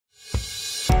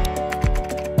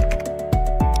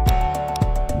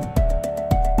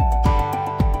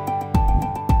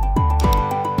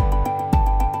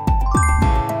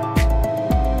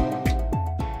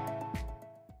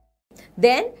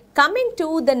Then coming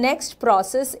to the next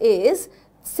process is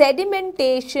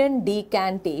sedimentation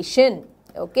decantation.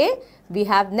 Okay, we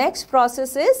have next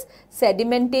process is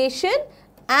sedimentation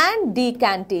and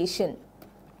decantation.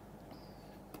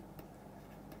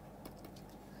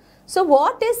 So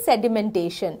what is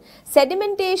sedimentation?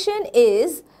 Sedimentation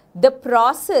is the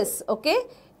process, okay?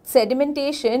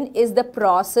 Sedimentation is the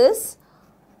process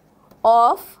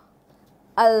of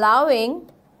allowing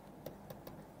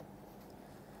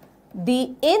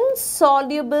the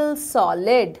insoluble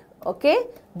solid, okay?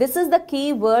 This is the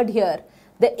key word here.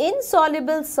 The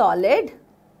insoluble solid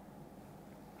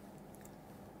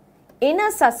in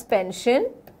a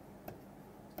suspension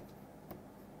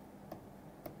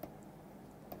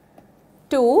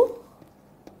to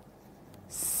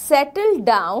settle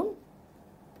down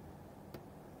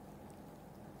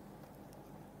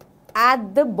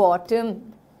at the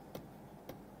bottom.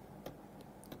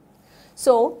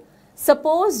 So,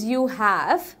 suppose you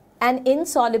have an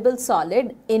insoluble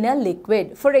solid in a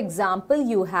liquid. For example,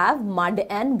 you have mud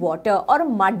and water or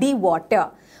muddy water.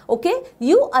 Okay,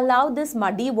 you allow this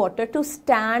muddy water to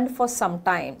stand for some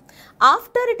time.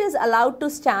 After it is allowed to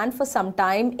stand for some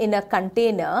time in a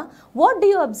container, what do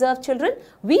you observe, children?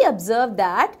 We observe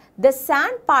that the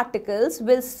sand particles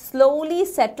will slowly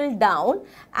settle down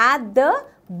at the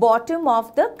bottom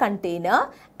of the container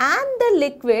and the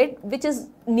liquid, which is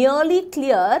nearly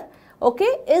clear,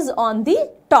 okay, is on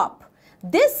the top.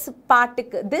 This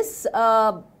particle, this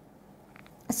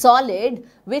solid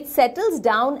which settles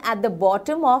down at the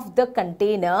bottom of the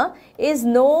container is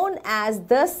known as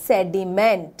the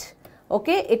sediment.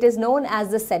 Okay, it is known as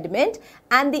the sediment,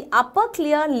 and the upper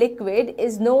clear liquid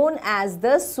is known as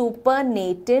the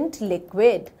supernatant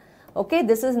liquid. Okay,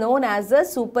 this is known as the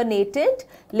supernatant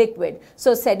liquid.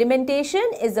 So, sedimentation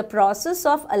is the process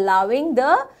of allowing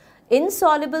the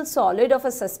insoluble solid of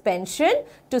a suspension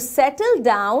to settle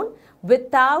down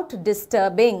without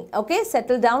disturbing, okay,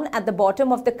 settle down at the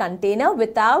bottom of the container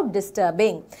without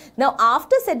disturbing. Now,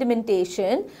 after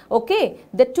sedimentation, okay,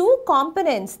 the two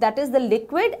components, that is the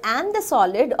liquid and the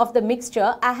solid of the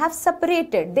mixture, I have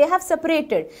separated. They have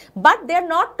separated, but they are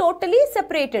not totally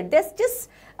separated. They're just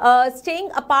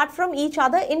staying apart from each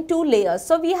other in two layers.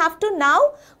 So, we have to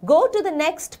now go to the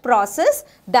next process,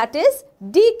 that is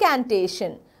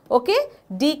decantation. Okay,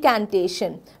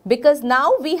 decantation, because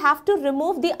now we have to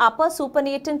remove the upper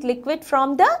supernatant liquid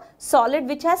from the solid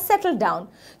which has settled down.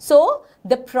 So,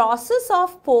 the process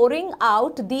of pouring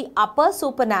out the upper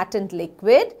supernatant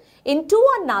liquid into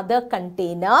another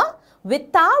container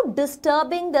without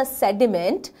disturbing the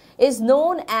sediment is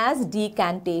known as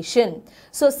decantation.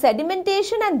 So,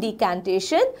 sedimentation and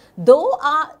decantation, though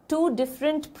are two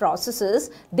different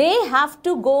processes, they have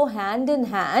to go hand in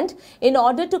hand in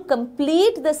order to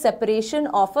complete the separation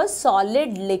of a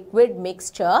solid liquid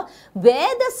mixture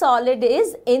where the solid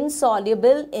is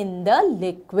insoluble in the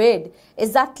liquid.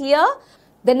 Is that clear?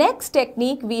 The next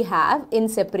technique we have in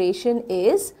separation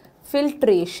is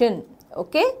filtration.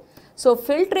 Okay. So,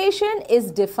 filtration is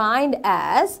defined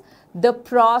as the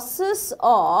process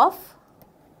of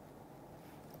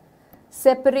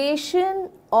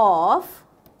separation of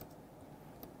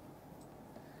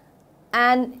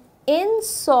an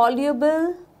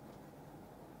insoluble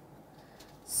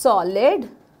solid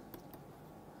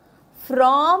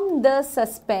from the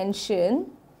suspension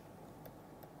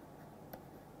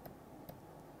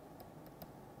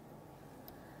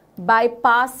by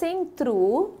passing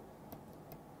through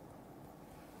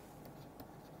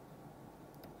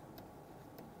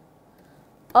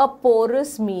a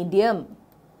porous medium.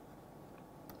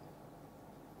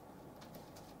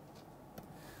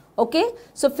 Okay,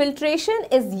 so filtration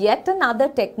is yet another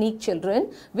technique,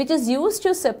 children, which is used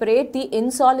to separate the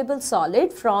insoluble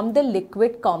solid from the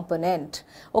liquid component.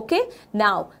 Okay,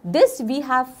 now this we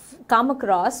have come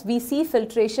across, we see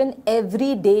filtration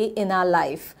every day in our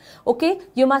life. Okay,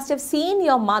 you must have seen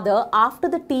your mother, after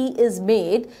the tea is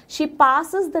made, she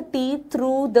passes the tea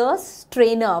through the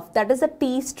strainer, that is a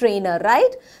tea strainer,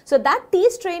 right? So that tea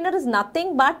strainer is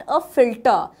nothing but a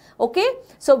filter. Okay,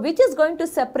 so which is going to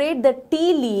separate the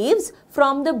tea leaves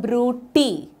from the brewed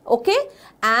tea. Okay,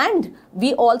 and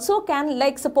we also can,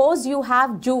 like, suppose you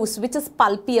have juice which is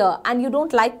pulpier and you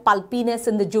don't like pulpiness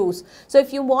in the juice. So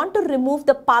if you want to remove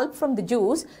the pulp from the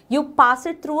juice, you pass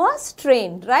it through a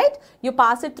strain, right? You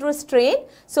pass it through a strain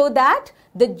so that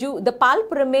the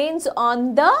pulp remains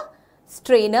on the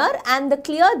strainer and the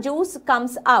clear juice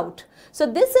comes out. So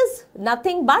this is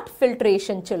nothing but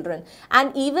filtration, children.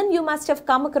 And even you must have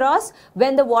come across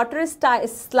when the water is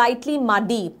slightly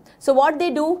muddy. So what they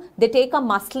do, they take a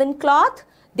muslin cloth,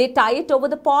 they tie it over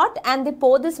the pot and they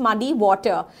pour this muddy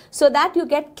water so that you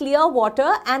get clear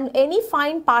water, and any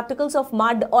fine particles of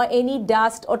mud or any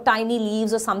dust or tiny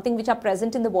leaves or something which are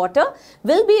present in the water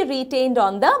will be retained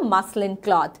on the muslin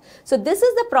cloth. So this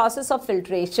is the process of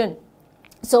filtration.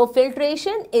 So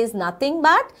filtration is nothing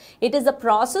but it is a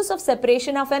process of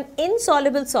separation of an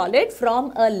insoluble solid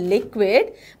from a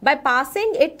liquid by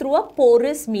passing it through a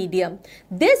porous medium.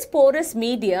 This porous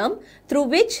medium through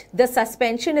which the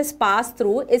suspension is passed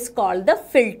through is called the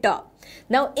filter.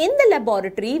 Now in the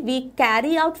laboratory we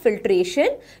carry out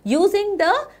filtration using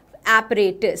the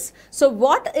apparatus. So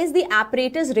what is the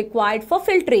apparatus required for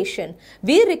filtration?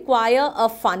 We require a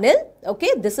funnel. Okay,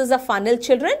 this is a funnel,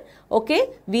 children. Okay,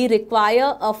 we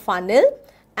require a funnel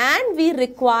and we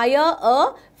require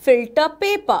a filter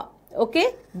paper.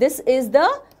 Okay, this is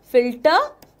the filter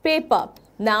paper.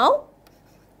 Now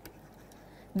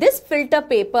this filter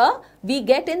paper we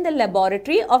get in the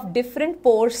laboratory of different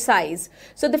pore size.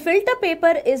 So the filter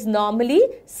paper is normally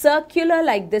circular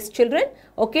like this, children.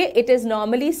 Okay, it is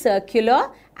normally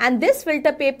circular, and this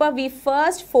filter paper we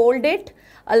first fold it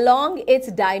along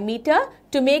its diameter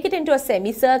to make it into a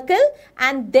semicircle,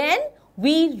 and then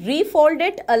we refold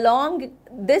it along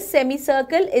this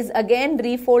semicircle is again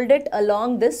refolded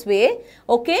along this way,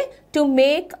 okay, to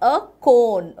make a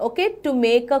cone, okay, to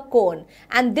make a cone,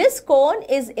 and this cone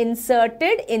is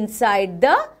inserted inside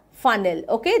the funnel.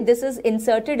 Okay, this is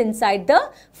inserted inside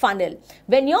the funnel.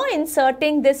 When you're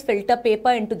inserting this filter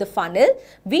paper into the funnel,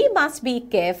 we must be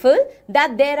careful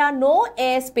that there are no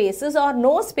air spaces or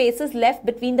no spaces left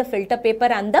between the filter paper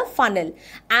and the funnel,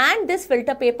 and this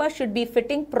filter paper should be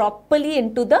fitting properly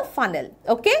into the funnel.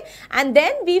 Okay, and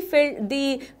then we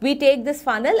take this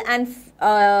funnel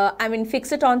and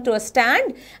fix it onto a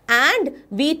stand, and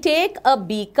we take a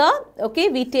beaker. Okay,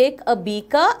 we take a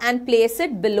beaker and place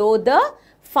it below the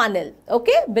funnel,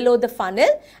 okay, below the funnel,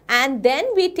 and then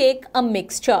we take a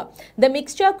mixture. The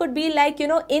mixture could be like, you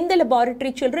know, in the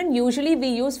laboratory, children, usually we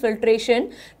use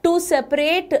filtration to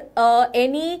separate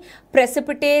any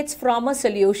precipitates from a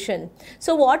solution.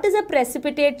 So what is a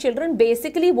precipitate, children?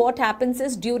 Basically what happens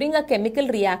is during a chemical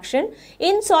reaction,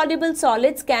 insoluble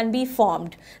solids can be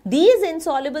formed. These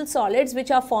insoluble solids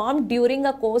which are formed during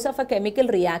a course of a chemical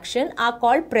reaction are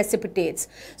called precipitates.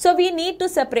 So we need to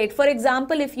separate. For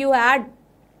example, if you add,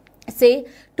 say,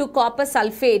 to copper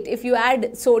sulfate, if you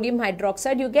add sodium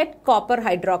hydroxide, you get copper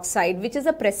hydroxide, which is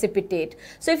a precipitate.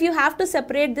 So if you have to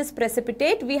separate this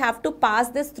precipitate, we have to pass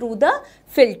this through the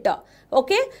filter.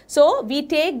 Okay, so we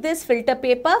take this filter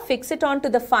paper, fix it onto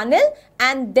the funnel,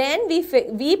 and then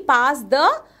we pass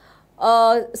the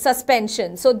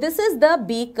suspension. So this is the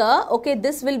beaker. Okay,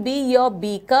 this will be your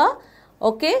beaker,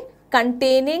 okay,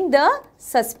 containing the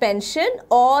suspension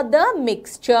or the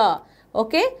mixture.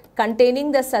 Okay,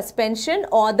 containing the suspension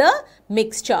or the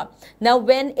mixture. Now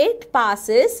when it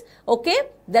passes, okay,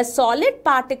 the solid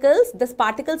particles, the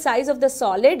particle size of the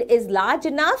solid is large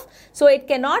enough so it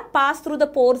cannot pass through the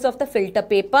pores of the filter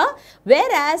paper,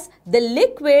 whereas the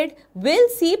liquid will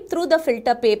seep through the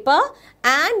filter paper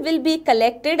and will be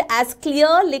collected as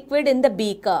clear liquid in the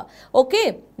beaker.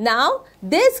 Okay, now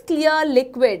this clear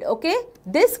liquid, okay,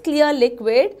 this clear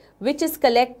liquid which is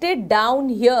collected down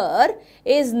here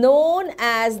is known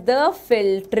as the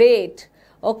filtrate.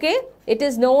 Okay, it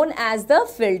is known as the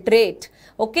filtrate.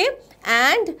 Okay,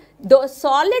 and the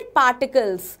solid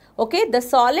particles, okay, the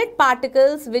solid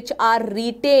particles which are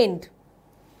retained,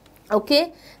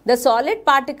 okay, the solid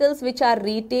particles which are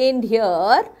retained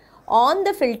here on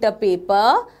the filter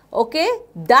paper, okay,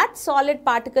 that solid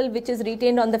particle which is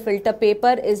retained on the filter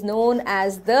paper is known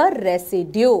as the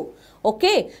residue.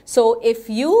 Okay, so if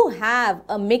you have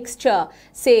a mixture,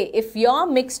 say if your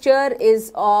mixture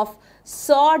is of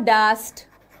sawdust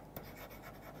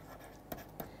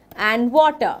and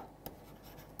water,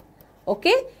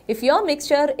 okay, if your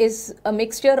mixture is a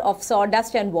mixture of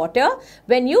sawdust and water,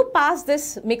 when you pass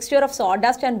this mixture of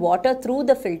sawdust and water through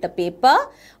the filter paper,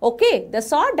 okay, the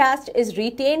sawdust is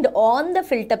retained on the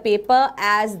filter paper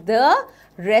as the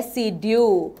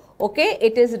residue. Okay,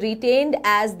 it is retained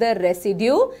as the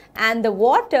residue, and the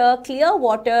water, clear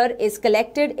water, is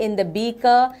collected in the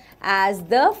beaker as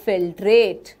the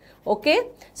filtrate. Okay,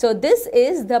 so this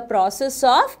is the process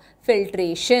of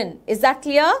filtration. Is that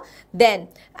clear? Then,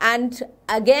 and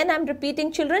again I am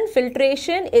repeating, children,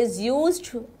 filtration is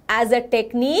used as a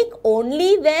technique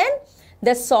only when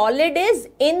the solid is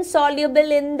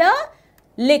insoluble in the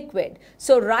liquid.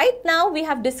 So right now we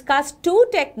have discussed two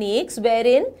techniques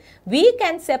wherein we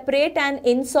can separate an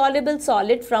insoluble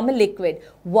solid from a liquid.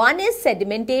 One is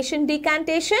sedimentation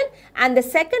decantation and the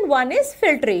second one is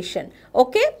filtration.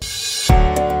 Okay.